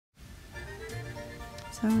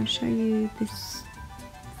So I'm going to show you this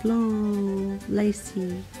floral,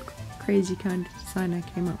 lacy, crazy kind of design I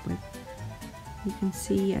came up with. You can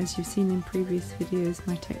see, as you've seen in previous videos,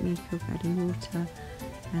 my technique of adding water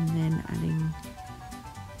and then adding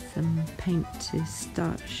some paint to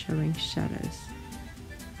start showing shadows,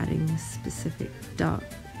 adding specific dark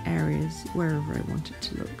areas wherever I want it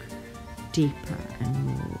to look deeper and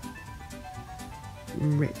more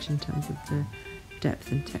rich in terms of the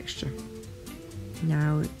depth and texture.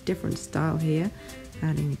 Now, different style here,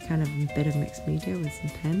 adding a kind of bit of mixed media with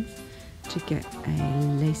some pens to get a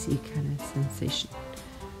lacy kind of sensation.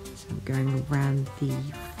 So I'm going around the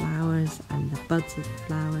flowers and the buds of the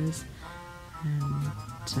flowers and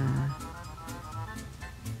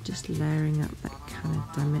just layering up that kind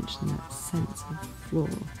of dimension, that sense of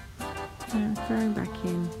floral, and throwing back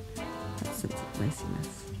in that sense of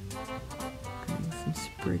laciness, adding some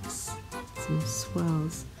sprigs, some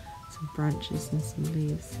swirls, some branches and some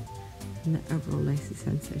leaves, and the overall lacy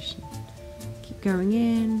sensation. Keep going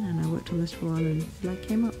in, and I worked on this for a while until I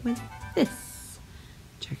came up with this.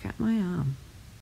 Check out my arm.